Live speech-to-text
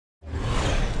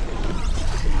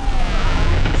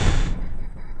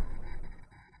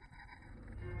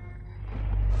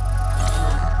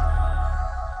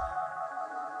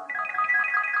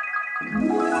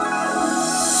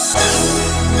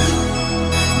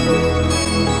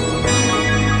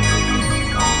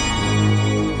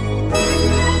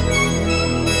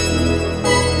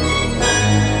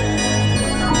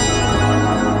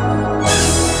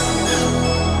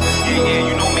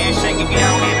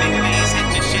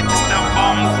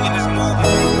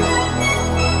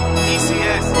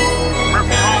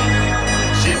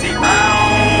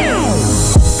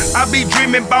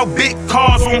dreaming about big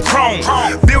cars on chrome.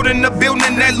 Building a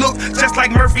building that look just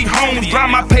like Murphy Homes.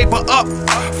 Grind my paper up,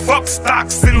 fuck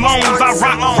stocks and loans. I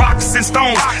rock rocks and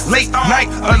stones. Late night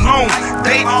alone,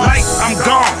 daylight I'm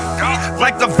gone.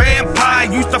 Like a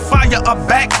vampire, used to fire a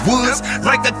backwoods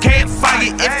like a campfire.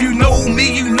 If you know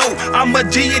me, you know I'm a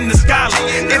G in the scholar.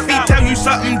 If he tell you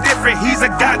something different, he's a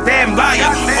goddamn liar.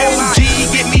 OG,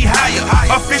 get me higher.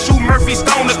 Official Murphy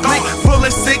Stoner. Click full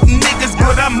of sick niggas,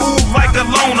 but I move like a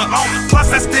loner.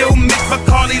 Plus I still mix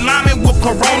Bacardi Lime with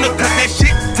Corona, cause that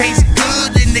shit tastes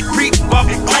good and it creep up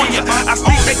on ya. I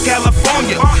speak to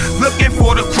California, looking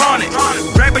for the chronic.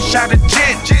 Grab a shot of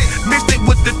gin, mixed it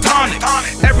with the tonic.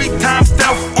 Every time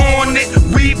stealth on it,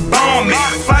 we bomb it.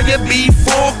 Fire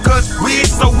before, cause we're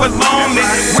so alarming.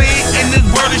 We're in this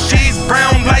world of shades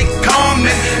brown like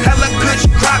Carmen. Hella kush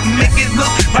crop, make it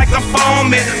look like I'm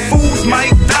farming. Fools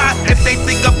might die if they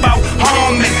think about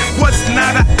harming. What's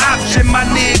not an option, my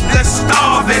nigga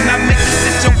starving. I make the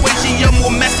situation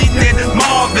more messy than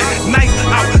Marvin. Knife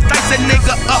out, dice a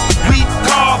nigga up, we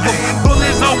carve him.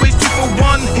 Bullets always 2 for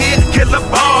 1, here, kill a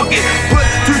bargain. Put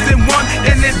 2 in 1,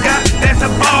 and it's got, that's a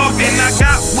bargain. I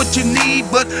got what you need,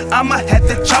 but I'ma have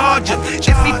to charge him.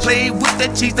 If he play with the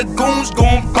cheese, the goons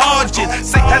gon' barge it.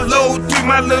 Say hello to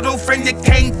my little friend, you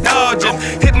can't dodge him.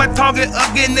 Hit my target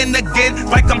again and again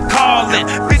like I'm calling.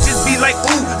 Bitches be like,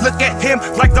 ooh, look at him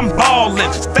like I'm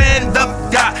ballin'. Stand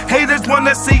up, guy, haters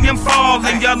wanna see him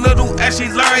fallin'. Y'all little ashy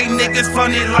Larry niggas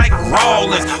funny like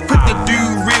Rawlins. Quick to do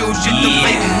real shit, the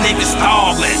fake niggas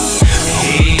stallin'.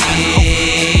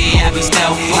 Hey, I be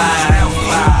stealth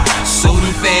fly, so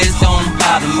them feds don't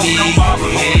bother me.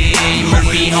 Hey,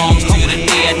 Murphy Homes to the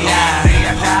day I die.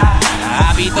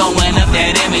 I be throwing up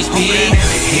that MHP.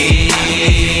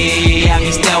 Hey, I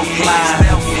be stealth fly,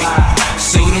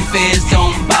 so them feds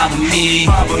don't bother me.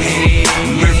 Hey,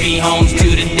 Murphy Homes to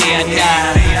the day I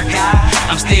die.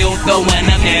 I'm still throwing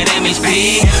up that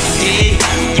MHP.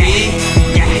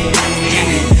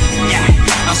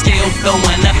 I'm still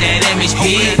throwing up that MHP.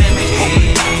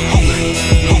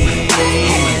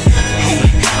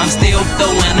 I'm still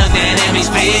throwing up that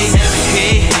MHP.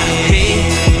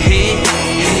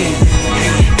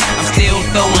 I'm still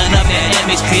throwing up that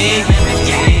MHP.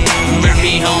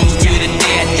 Murphy Homes to the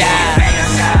day I die.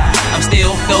 I'm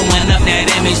still throwing up that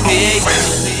MHP.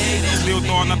 Still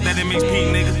throwing up that MHP,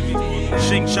 nigga.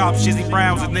 Shank Sharp, Shizzy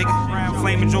Brownsend, nigga.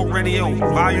 Flammin Joe Radio,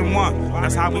 Volume 1.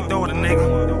 That's how we do it, nigga.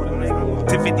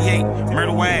 1058,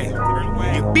 Murder Way.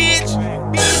 You bitch!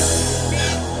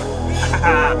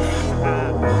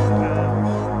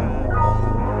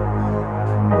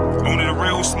 Only the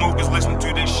real smokers listen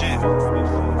to this shit.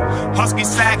 Husky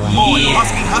sack boy,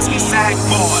 husky sack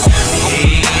boy.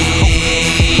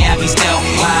 Hey, I be stealth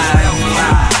fly,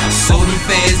 so them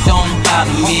feds don't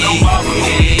bother me.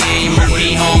 Hey,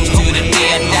 Murphy Homes to the day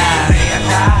I die.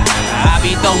 I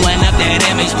be throwing up that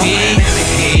MHP.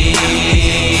 Hey,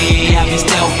 I be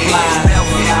stealth fly,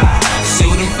 so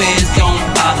them feds don't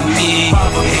bother me.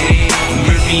 Hey,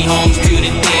 Murphy Homes to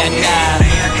the day I die.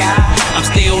 I'm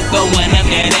still throwing up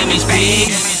that MHP.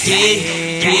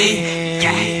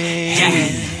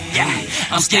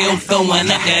 I'm still throwing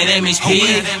up that MHP.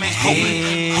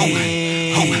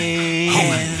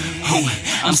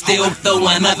 I'm still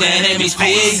throwing up that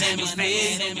MHP.